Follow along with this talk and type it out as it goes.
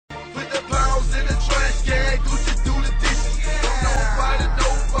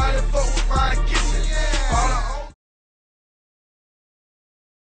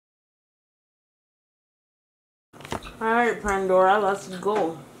Alright, Pandora, let's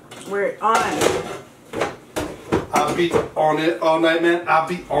go. We're on. I'll be on it all night, man. I'll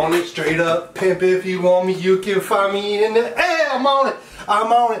be on it straight up. Pimp, if you want me, you can find me in the air. I'm on it.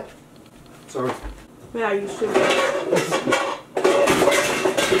 I'm on it. Sorry. Yeah, you should.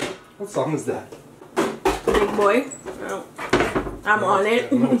 What song is that? Big boy. Oh. I'm on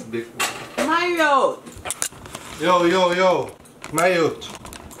it. No, it's Big Boy. Mario. Yo. Mario.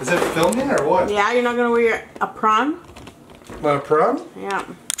 Is it filming or what? Yeah, you're not gonna wear a prawn? My prom? Yeah.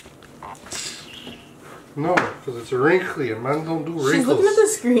 No, because it's wrinkly and man don't do wrinkles. She's looking at the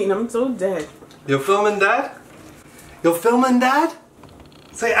screen. I'm so dead. You filming, Dad? You filming, Dad?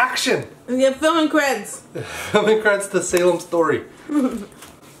 Say action. Yeah, filming creds. Filming creds to Salem Story.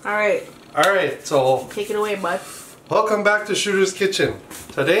 Alright. Alright, so Take it away, bud. welcome back to Shooter's Kitchen.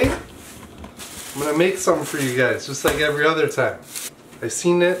 Today, I'm gonna make something for you guys, just like every other time. I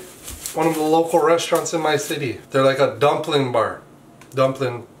seen it, one of the local restaurants in my city. They're like a dumpling bar.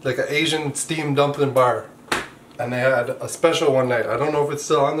 Like an Asian steamed dumpling bar. And they had a special one night. I don't know if it's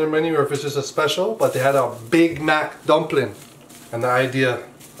still on their menu or if it's just a special, but they had a Big Mac dumpling. And the idea,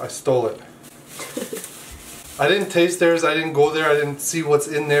 I stole it. I didn't taste theirs, I didn't go there, I didn't see what's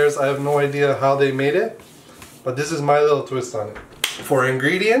in theirs. I have no idea how they made it. But this is my little twist on it. For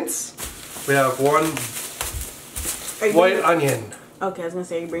ingredients, we have one white onion. Okay, I was gonna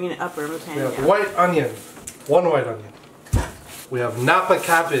say, you're bringing it up or pan. We have white onion. One white onion. We have Napa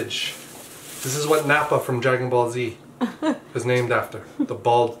cabbage. This is what Nappa from Dragon Ball Z is named after. The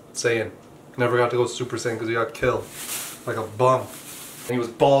bald Saiyan. Never got to go Super Saiyan because he got killed. Like a bum. And he was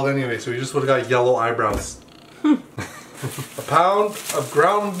bald anyway, so he just would have got yellow eyebrows. A pound of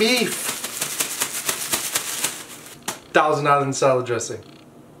ground beef. 1,000 Island salad dressing.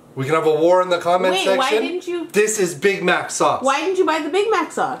 We can have a war in the comment section. Why didn't you? This is Big Mac sauce. Why didn't you buy the Big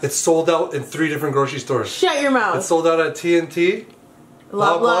Mac sauce? It's sold out in 3 different grocery stores. Shut your mouth. It's sold out at TNT,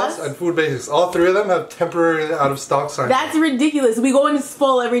 Loblaws, and Food Basics. All 3 of them have temporarily out of stock signs. That's ridiculous. We go in it's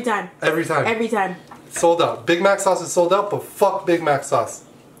full every time. Every time. Every time. Sold out. Big Mac sauce is sold out, but fuck Big Mac sauce.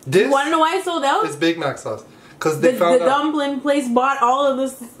 This You want to know why it's sold out? is Big Mac sauce. Because they found the dumpling place bought all of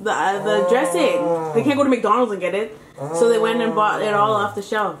this, the dressing. They can't go to McDonald's and get it. So they went and bought it all off the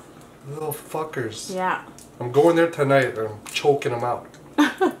shelf. Little fuckers. Yeah. I'm going there tonight and I'm choking them out.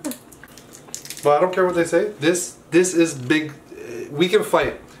 But I don't care what they say. This is big. We can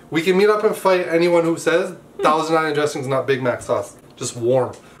fight. We can meet up and fight anyone who says 1,000 Island dressing is not Big Mac sauce. Just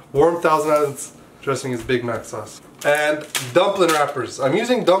warm. Warm 1,000 Island dressing is Big Mac sauce. And dumpling wrappers. I'm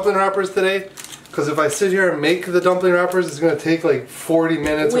using dumpling wrappers today because if I sit here and make the dumpling wrappers, it's going to take like 40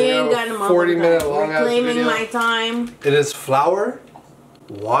 minutes. We ain't got a 40-minute long ass video. Reclaiming my time. It is flour,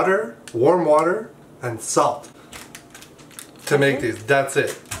 water, warm water, and salt to make these. That's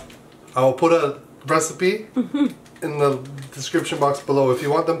it. I will put a recipe in the description box below. If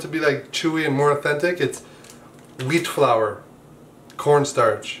you want them to be like chewy and more authentic, it's wheat flour,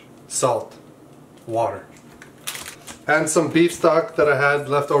 cornstarch, salt, water, and some beef stock that I had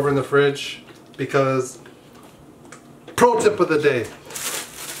left over in the fridge. Because pro tip of the day,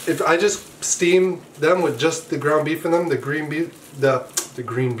 if I just steam them with just the ground beef in them, the green beef, the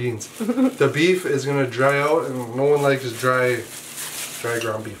green beans, the beef is gonna dry out, and no one likes just dry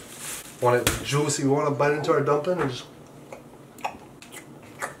ground beef. Want it juicy? You want to bite into our dumpling and just.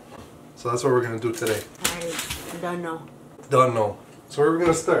 So that's what we're gonna do today. I don't know. Don't know. So where are we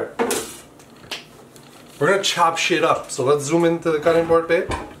gonna start? We're gonna chop shit up. So let's zoom into the cutting board, babe.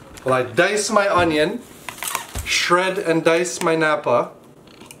 Well, I dice my onion, shred and dice my Napa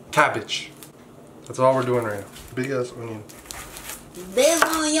cabbage. That's all we're doing right now. Big ass onion. This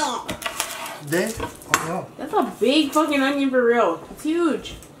onion. This onion. That's a big fucking onion for real. It's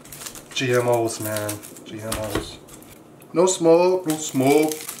huge. GMOs, man. GMOs. No smoke. No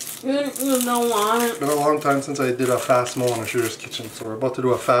smoke. You don't want it. It's been a long time since I did a fast mo in a Shooter's Kitchen, so we're about to do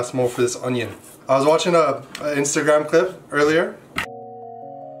a fast mo for this onion. I was watching a Instagram clip earlier.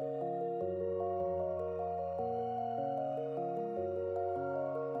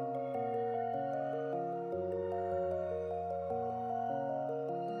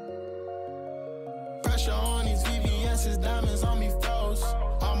 Pressure on these VVS's, diamonds on me froze.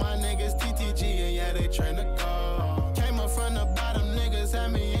 All my niggas TTG, and yeah, they train to go. Came up from the bottom, niggas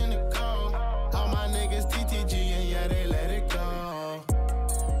had me in the cold. All my niggas TTG, and yeah, they let it go.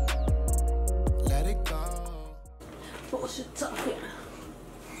 Let it go. Bullshit talking.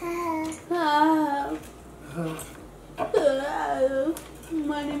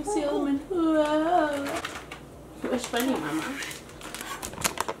 My name's Salman. What's funny, mama?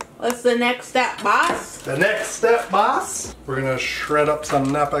 What's the next step, boss? The next step, boss, we're gonna shred up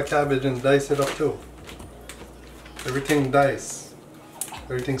some Napa cabbage and dice it up too. Everything nice.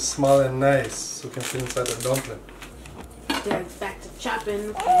 Everything small and nice so it can fit inside the dumpling. Dad's back to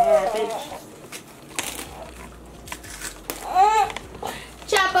chopping cabbage.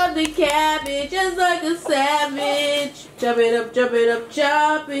 Chop up the cabbage just like a savage. Chop it up, chop it up,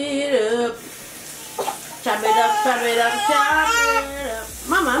 chop it up. Chop it up, chop it up, chop it up.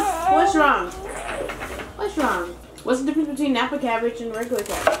 Mama, what's wrong? What's wrong? What's the difference between Napa cabbage and regular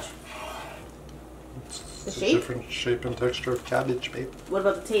cabbage? The shape? Different shape and texture of cabbage, babe. What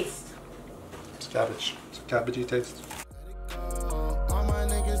about the taste? It's cabbage. It's a cabbagey taste. All my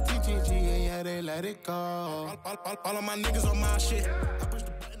niggas TTG, yeah, they let it go. All of my niggas on my shit.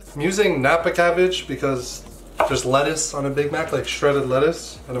 I'm using Napa cabbage because there's lettuce on a Big Mac, like shredded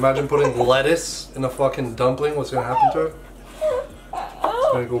lettuce. And imagine putting lettuce in a fucking dumpling. What's gonna happen to it?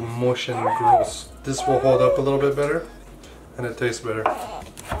 It's gonna go mush and gross. This will hold up a little bit better, and it tastes better.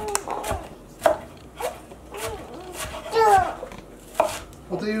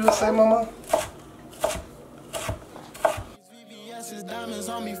 What did you just say, Mama? VVS's diamonds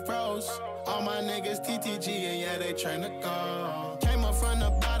on me froze. All my niggas TTG, yeah, they train to go. Came up from the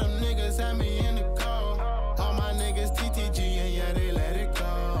bottom, niggas had me in the cold. All my niggas TTG, yeah, they let it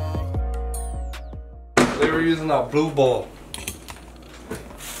go. They were using that blue ball.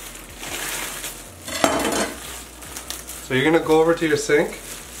 So you're gonna go over to your sink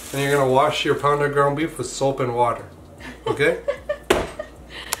and you're gonna wash your pound of ground beef with soap and water. Okay?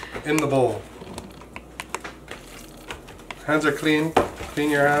 In the bowl. Hands are clean. Clean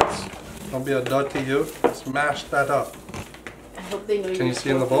your hands. Don't be a dirty you. Smash that up. I hope they know. Can you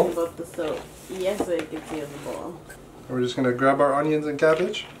see in the bowl? About the soap. Yes, I can see in the bowl. We're just gonna grab our onions and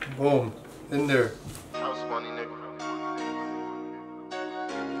cabbage. Boom. In there. That was funny, nigga.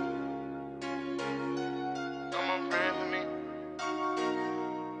 Come on, pray for me.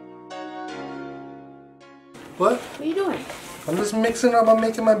 What? What are you doing? I'm just mixing up. I'm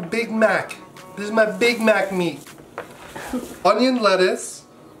making my Big Mac. This is my Big Mac meat. Onion, lettuce,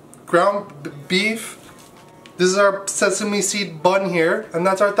 ground beef. This is our sesame seed bun here, and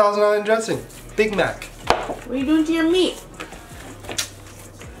that's our 1,000 Island dressing. Big Mac. What are you doing to your meat?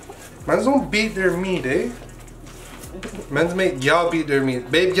 Men's don't beat their meat, eh? Men's make y'all beat their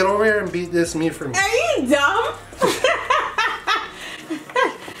meat. Babe, get over here and beat this meat for me. Are you dumb?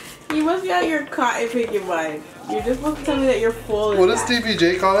 You must be out your cotton picking mind. You're just supposed to tell me that you're full. What does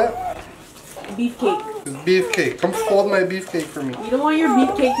TPJ call it? Beefcake. It's beefcake. Come fold my beefcake for me. You don't want your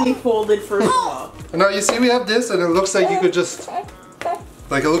beefcake to be folded first of all. Now you see we have this and it looks like you could just,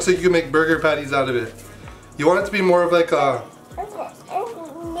 like it looks like you could make burger patties out of it. You want it to be more of like a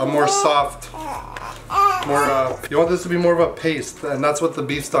more soft, you want this to be more of a paste, and that's what the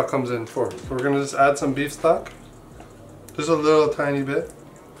beef stock comes in for. So we're gonna just add some beef stock. Just a little tiny bit.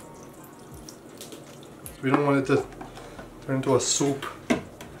 We don't want it to turn into a soup.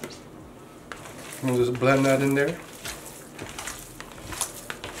 And just blend that in there.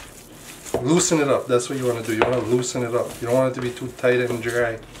 Loosen it up. That's what you want to do. You want to loosen it up. You don't want it to be too tight and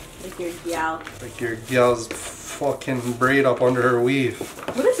dry. Like your gal. Like your gal's fucking braid up under her weave.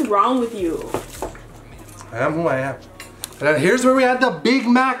 What is wrong with you? I am who I am. And then here's where we add the Big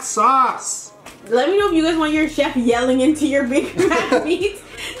Mac sauce. Let me know if you guys want your chef yelling into your Big Mac meat,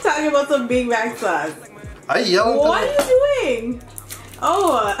 talking about some Big Mac sauce. I yell into What are you doing?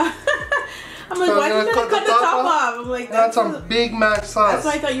 Oh, I'm like, why did you cut the top off? I'm like, that's some Big Mac sauce. That's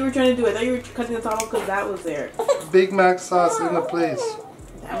what I thought you were trying to do. I thought you were cutting the top off because that was there. Big Mac sauce in the place.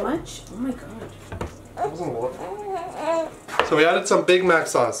 That much? Oh my god. That wasn't a lot. So we added some Big Mac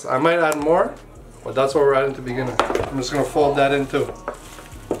sauce. I might add more, but that's what we're adding to begin with. I'm just gonna fold that in too.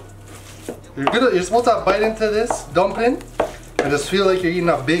 You're supposed to bite into this dumpling and just feel like you're eating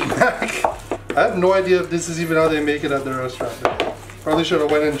a Big Mac. I have no idea if this is even how they make it at the restaurant. Probably should have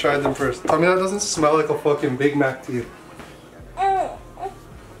went and tried them first. Tell me that doesn't smell like a fucking Big Mac to you. Yeah,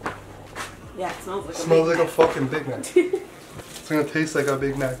 it smells like Smells like a fucking Big Mac. It's gonna taste like a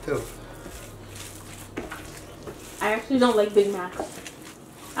Big Mac too. I actually don't like Big Macs.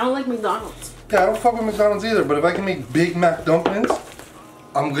 I don't like McDonald's. Yeah, I don't fuck with McDonald's either, but if I can make Big Mac dumplings,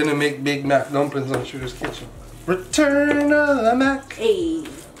 I'm gonna make Big Mac dumplings on Shooter's Kitchen. Return of the Mac. Hey.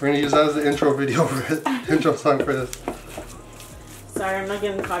 We're gonna use that as the intro video for it. Intro song for this. Sorry, I'm not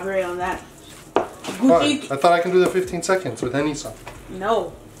getting copyright on that. Gucci. I thought I can do the 15 seconds with any song.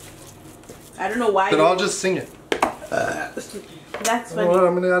 No. I don't know why. Then I'll just sing it. That's You funny. know what?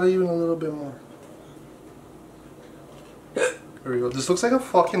 I'm gonna add even a little bit more. There we go. This looks like a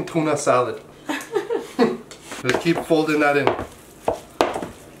fucking tuna salad. Just keep folding that in.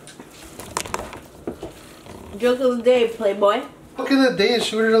 Joke of the day, Playboy. Look at the day,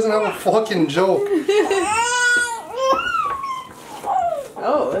 Shooter doesn't have a fucking joke.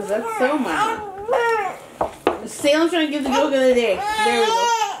 Oh, is that so, Mama? Salem's trying to give the joke of the day. There we go.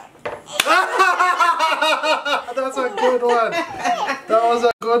 That's a good one. That was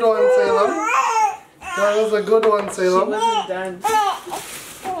a good one, Salem. That was a good one, Salem. She wasn't done.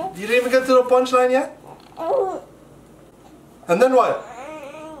 You didn't even get to the punchline yet? And then what?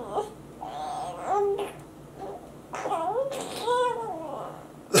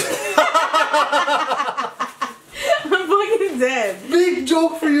 I'm fucking dead. Big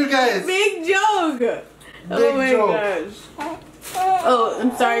joke for you guys. Big joke. Oh my gosh. Oh,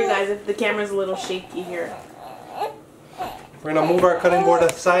 I'm sorry guys if the camera's a little shaky here. We're gonna move our cutting board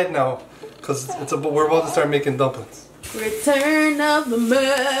aside now, cause we're about to start making dumplings. Return of the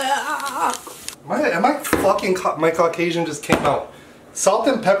Mac. Am I fucking my Caucasian just came out? Salt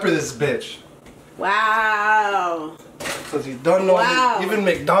and pepper this bitch. Wow. Cause you don't know. Wow. Even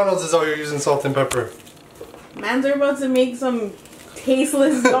McDonald's is out here using salt and pepper. Mans are about to make some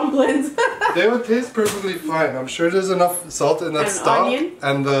tasteless dumplings. They would taste perfectly fine. I'm sure there's enough salt in that And stock onion?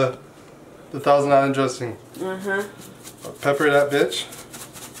 and the Thousand Island dressing. Uh-huh. Pepper that bitch.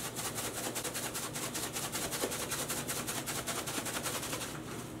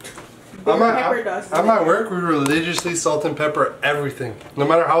 At my work, we religiously salt and pepper everything. No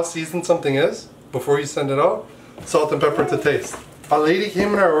matter how seasoned something is, before you send it out, salt and pepper to taste. A lady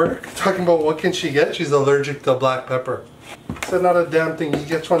came in our work talking about what can she get. She's allergic to black pepper. I said not a damn thing. You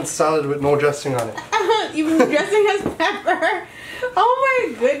get one salad with no dressing on it. Even the dressing has pepper. Oh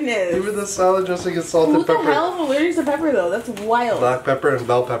my goodness. Even the salad dressing is salt and pepper. Who the hell is allergic to pepper though? That's wild. Black pepper and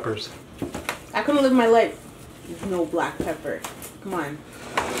bell peppers. I couldn't live my life with no black pepper. Come on.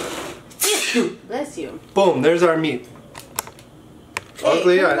 Bless you. Boom, there's our meat. It's Hey,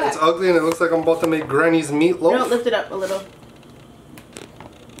 ugly, come yeah, back. it's ugly and it looks like I'm about to make Granny's meatloaf. No, lift it up a little.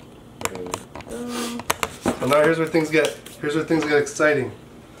 There you go. So now here's where things get exciting.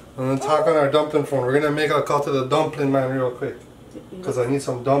 I'm gonna talk on our dumpling phone. We're gonna make a call to the dumpling man real quick. Because I need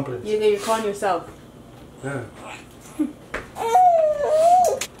some dumplings. You're calling yourself. Yeah.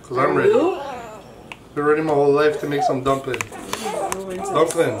 Because I'm ready. Been ready my whole life to make some dumplings.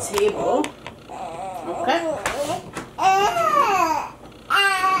 Dumplings. Table. Okay.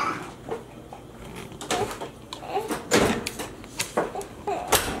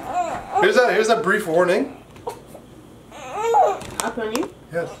 Here's a brief warning. Up on you?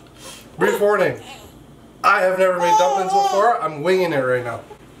 Yes. Brief warning. I have never made dumplings before. I'm winging it right now.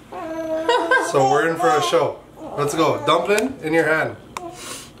 So we're in for a show. Let's go. Dumpling in your hand.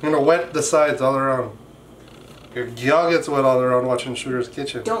 You're gonna wet the sides all around. Your gyal gets wet all around watching Shooter's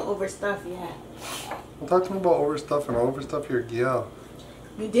Kitchen. Don't overstuff, yeah. Don't talk to me about overstuffing. I'll overstuff your gyal.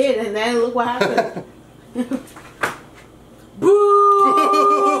 You did, and then look what happened. Boo!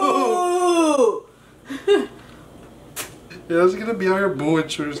 Yeah, it's gonna be out here booing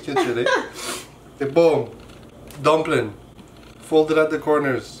Shooter's Kitchen, eh? Okay, boom. Dumpling. Fold it at the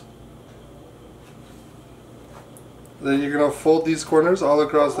corners. Then you're gonna fold these corners all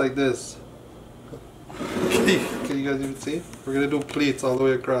across like this. Can you guys even see? We're gonna do pleats all the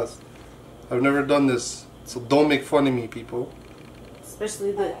way across. I've never done this, so don't make fun of me, people. Especially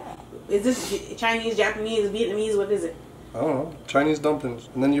is this Chinese, Japanese, Vietnamese, what is it? I don't know, Chinese dumplings.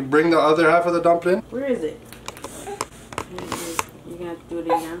 And then you bring the other half of the dumpling. Where is it? You're gonna have to do it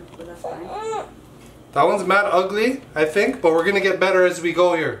again, but that's fine. That one's mad ugly, I think, but we're gonna get better as we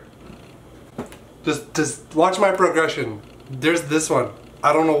go here. Just watch my progression. There's this one.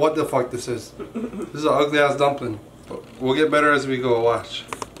 I don't know what the fuck this is. This is an ugly ass dumpling. We'll get better as we go. Watch.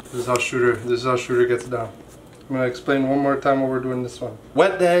 This is how Shooter gets down. I'm gonna explain one more time what we're doing this one.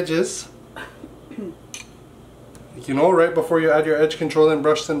 Wet the edges. You know, right before you add your edge control and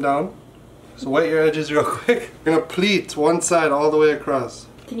brush them down. So wet your edges real quick. You're gonna pleat one side all the way across.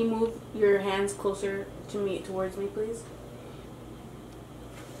 Can you move your hands closer to me, towards me, please?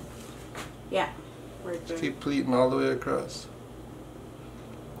 Yeah. Right there. Keep pleating all the way across.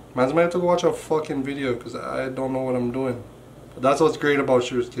 Man's might have to go watch a fucking video because I don't know what I'm doing. But that's what's great about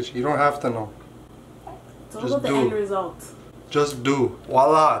Shooter's Kitchen. You don't have to know. It's all Just about the do. end result. Just do.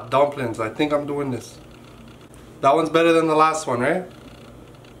 Voila, dumplings. I think I'm doing this. That one's better than the last one, right?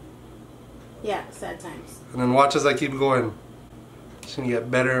 Yeah, sad times. And then watch as I keep going. It's gonna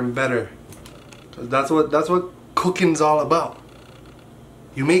get better and better. 'Cause that's what cooking's all about.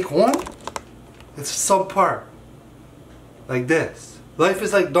 You make one, it's subpar. Like this. Life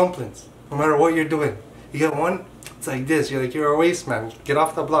is like dumplings. No matter what you're doing. You get one, it's like this. You're like, you're a waste man. Get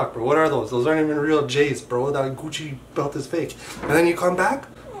off the block, bro. What are those? Those aren't even real J's, bro. That Gucci belt is fake. And then you come back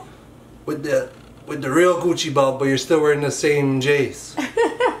with the real Gucci belt, but you're still wearing the same J's.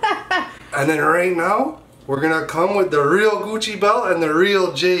 And then right now, We're gonna come with the real Gucci belt and the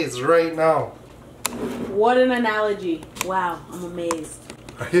real J's right now. What an analogy. Wow, I'm amazed.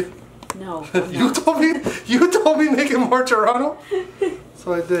 Are you? No, I'm You not. told me make it more Toronto?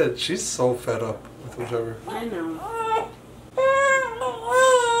 So I did. She's so fed up with whichever. I know.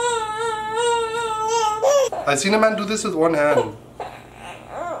 I seen a man do this with one hand.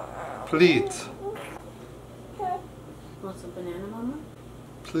 Please. Want some banana, Mama?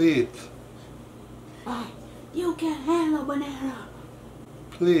 Please. Oh, you can't handle banana.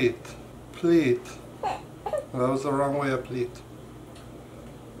 Please. Please. That was the wrong way of pleat.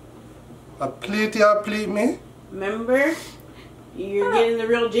 A pleat, ya pleat me? Remember? You're getting the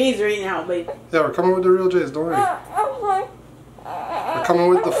real J's right now, babe. Yeah, we're coming with the real J's, don't worry. We're coming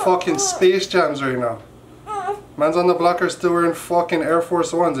with the fucking Space Jams right now. Man's on the block are still wearing fucking Air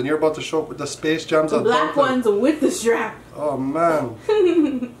Force Ones and you're about to show up with the Space Jams. The black ones with the strap. Oh man.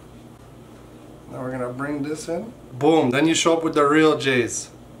 Now we're gonna bring this in. Boom, then you show up with the real J's.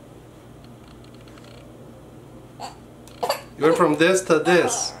 You went from this to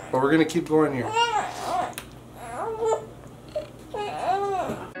this, but we're gonna keep going here.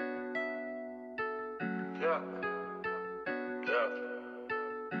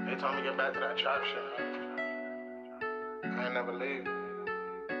 They told me to get back to that trap shit. I ain't never leave.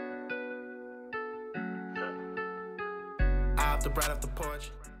 Out the bread off the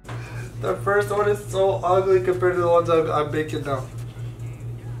porch. The first one is so ugly compared to the ones I'm making now.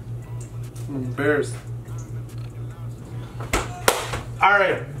 I'm embarrassed.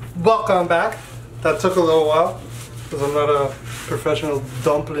 Alright, welcome back. That took a little while because I'm not a professional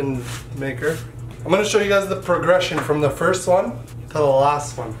dumpling maker. I'm going to show you guys the progression from the first one to the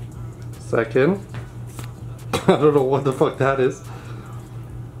last one. Second. I don't know what the fuck that is.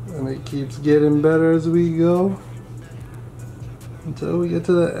 And it keeps getting better as we go. Until we get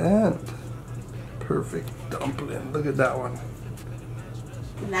to the end. Perfect dumpling. Look at that one.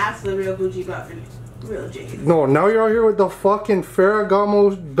 And that's the real Gucci belt for real J's. No, now you're out here with the fucking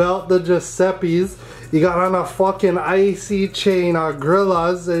Ferragamo belt, the Giuseppe's. You got on a fucking icy chain,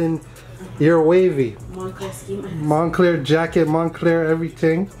 Grillas, and you're wavy. Montclair ski mask. Montclair jacket, Montclair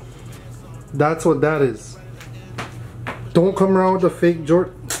everything. That's what that is. Don't come around with the fake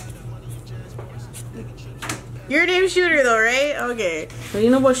Jordan. You're a damn shooter though, right? Okay. What do you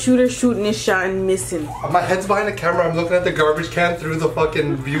know about shooter shooting this shot and missing? My head's behind the camera. I'm looking at the garbage can through the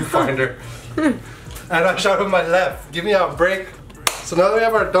fucking viewfinder. And I shot with my left. Give me a break. So now that we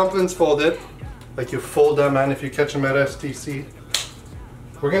have our dumplings folded, like you fold them, man, if you catch them at STC,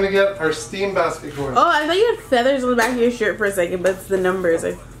 we're gonna get our steam basket going. Oh, I thought you had feathers on the back of your shirt for a second, but it's the numbers.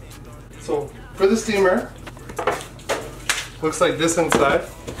 So for the steamer, looks like this inside.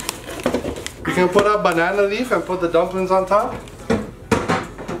 You can put a banana leaf and put the dumplings on top.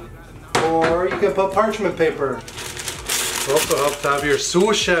 Or you can put parchment paper. It also helps to have your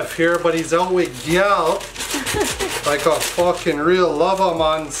sous chef here, but he's out with gal. Like a fucking real lover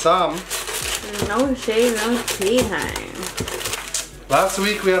man, Sam. No shade, no tea time. Last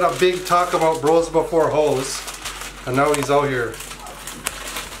week we had a big talk about bros before hoes. And now he's out here.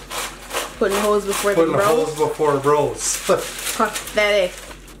 Putting hoes before putting the bros? hoes before bros. Pathetic.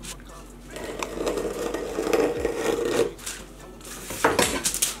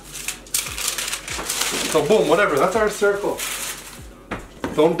 So boom, whatever, that's our circle.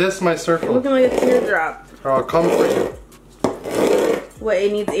 Don't diss my circle. Looking like a teardrop. Or I'll come for you. What,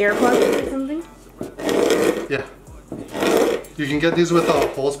 it needs air pockets or something? Yeah. You can get these with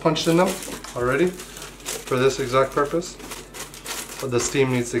holes punched in them already for this exact purpose. But the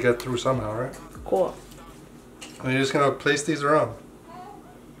steam needs to get through somehow, right? Cool. And you're just gonna place these around.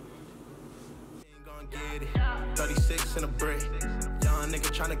 36 in a brick. Young nigga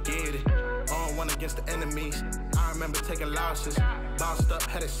tryna get it. On one against the enemies. I remember taking losses. Bounced up,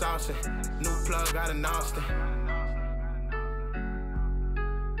 had it saucing. New plug out in Austin.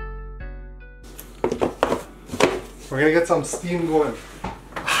 We're gonna get some steam going.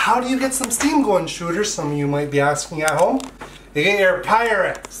 How do you get some steam going, shooters? Some of you might be asking at home. You get your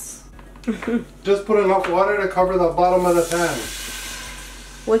Pyrex. Just put enough water to cover the bottom of the pan.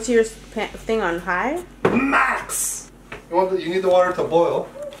 What's your thing on high? Max! You need the water to boil.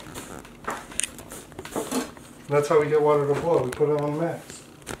 That's how we get water to boil. We put it on max.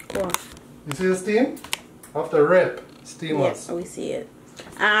 Cool. You see the steam? Off the rip. Steamless. Yes, we see it.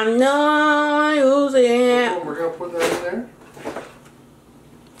 I'm not using it. We're going to put that in there.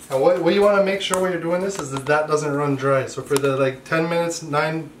 And what you want to make sure when you're doing this is that doesn't run dry. So for the like 10 minutes,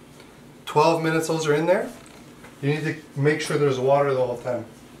 9, 12 minutes those are in there, you need to make sure there's water the whole time.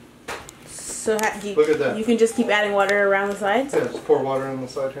 So look at that. You can just keep adding water around the sides? Yeah, just pour water on the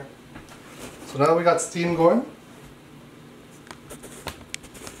side here. So now we got steam going.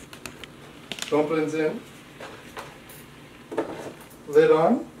 Dumplings in. Lid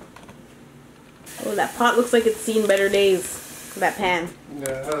on. Oh, that pot looks like it's seen better days. That pan. Yeah,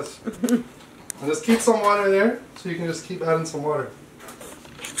 it has. And just keep some water there, so you can just keep adding some water.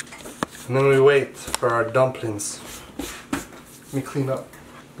 And then we wait for our dumplings. Let me clean up.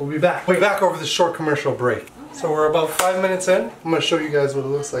 We'll be back. We'll be back over this short commercial break. So we're about 5 minutes in. I'm going to show you guys what it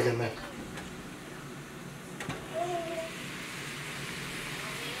looks like in there.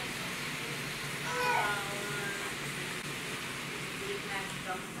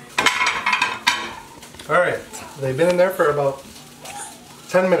 Alright, they've been in there for about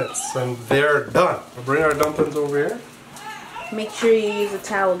 10 minutes and they're done. We'll bring our dumplings over here. Make sure you use a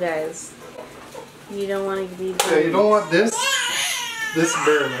towel, guys. You don't want to be... Yeah, you don't want this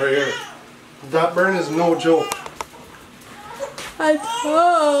burn right here. That burn is no joke. Okay,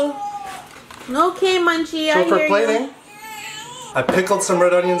 Munchie, So for plating, I pickled some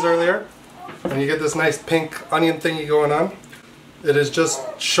red onions earlier. And you get this nice pink onion thingy going on. It is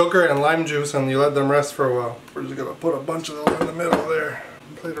just sugar and lime juice and you let them rest for a while. We're just gonna put a bunch of those in the middle there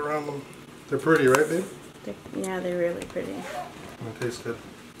and plate around them. They're pretty, right, babe? Yeah, they're really pretty. And they taste good.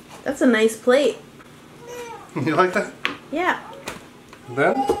 That's a nice plate. You like that? Yeah. And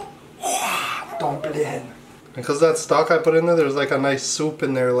then, dumpling. Because that stock I put in there, there's like a nice soup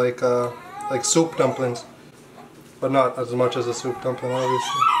in there, like soup dumplings. But not as much as a soup dumpling,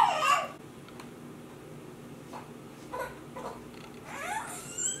 obviously.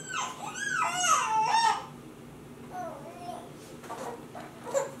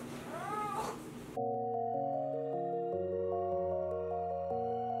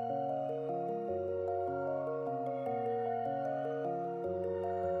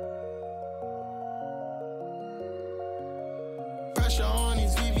 Pressure on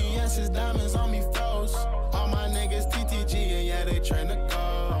these VVS's, diamonds on me froze. All my niggas TTG, and yeah, they tryna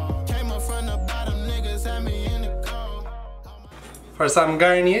go. Came up from the bottom, niggas had me in the cold. For some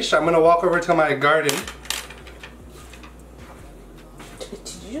garnish, I'm gonna walk over to my garden.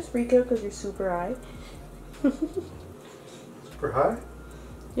 Did you just freak out because you're super high? Super high?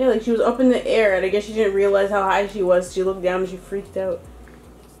 Yeah, like she was up in the air and I guess she didn't realize how high she was. She looked down and she freaked out.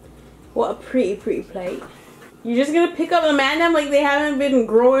 What a pretty plate. You're just gonna pick up the mandem like they haven't been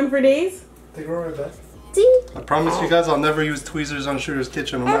growing for days? They grow right back. See? I promise you guys I'll never use tweezers on Shooter's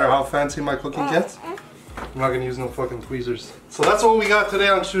Kitchen, no matter how fancy my cooking gets. I'm not gonna use no fucking tweezers. So that's what we got today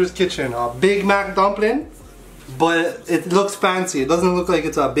on Shooter's Kitchen. A Big Mac dumpling, but it looks fancy. It doesn't look like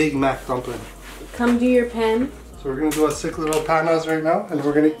it's a Big Mac dumpling. Come do your pen. So we're gonna do our sick little panas right now, and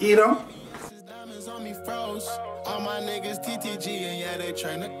we're gonna eat them. Diamonds on me froze. All my niggas TTG, and yeah, they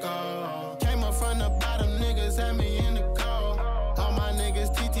tryna go. Came up from the bottom, niggas had me in the cold. All my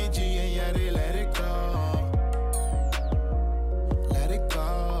niggas TTG, and yeah, they let it go. Let it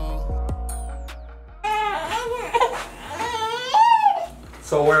go.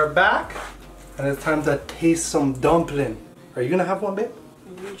 So we're back, and it's time to taste some dumpling. Are you gonna have one, babe?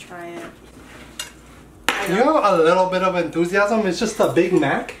 I'm gonna try it. You have a little bit of enthusiasm. It's just a Big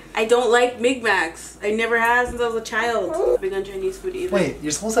Mac. I don't like Big Macs. I never have since I was a child. Big on Chinese food either. Wait,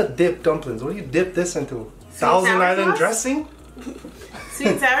 you're supposed to dip dumplings. What do you dip this into? Sweet Thousand sour Island sauce? dressing? Sweet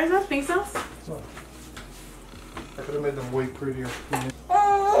and sour sauce? Pink sauce? I could have made them way prettier. Give me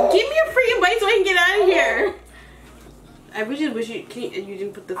a freaking bite so I can get out of here. I wish you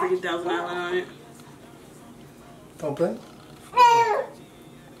didn't put the freaking Thousand Island on it. Dumpling?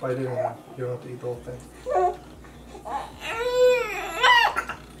 Bite it in. You don't have to eat the whole thing.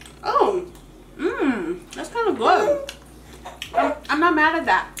 Oh, that's kind of good. I'm not mad at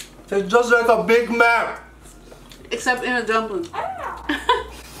that. It's just like a Big Mac. Except in a dumpling.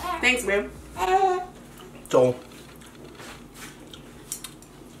 Thanks, babe. So,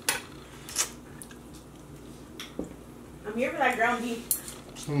 I'm here for that ground beef.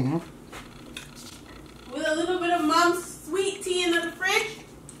 mm-hmm. With a little bit of mom's sweet tea in the fridge.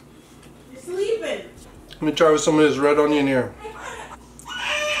 You're sleeping. Let me try with some of this red onion here.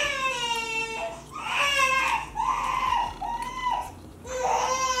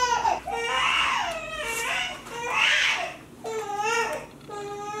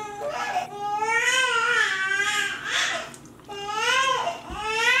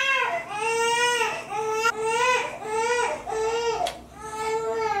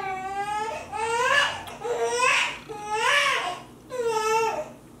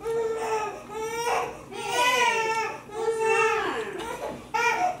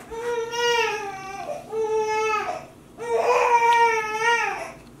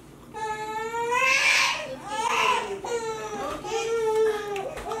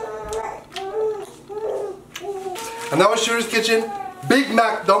 And that was Shooter's Kitchen. Big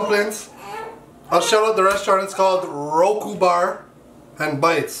Mac Dumplings. I'll shout out the restaurant. It's called Roku Bar and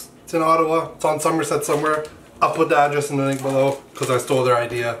Bites. It's in Ottawa. It's on Somerset somewhere. I'll put the address in the link below because I stole their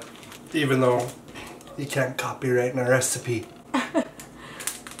idea. Even though you can't copyright my recipe.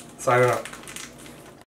 So I don't know.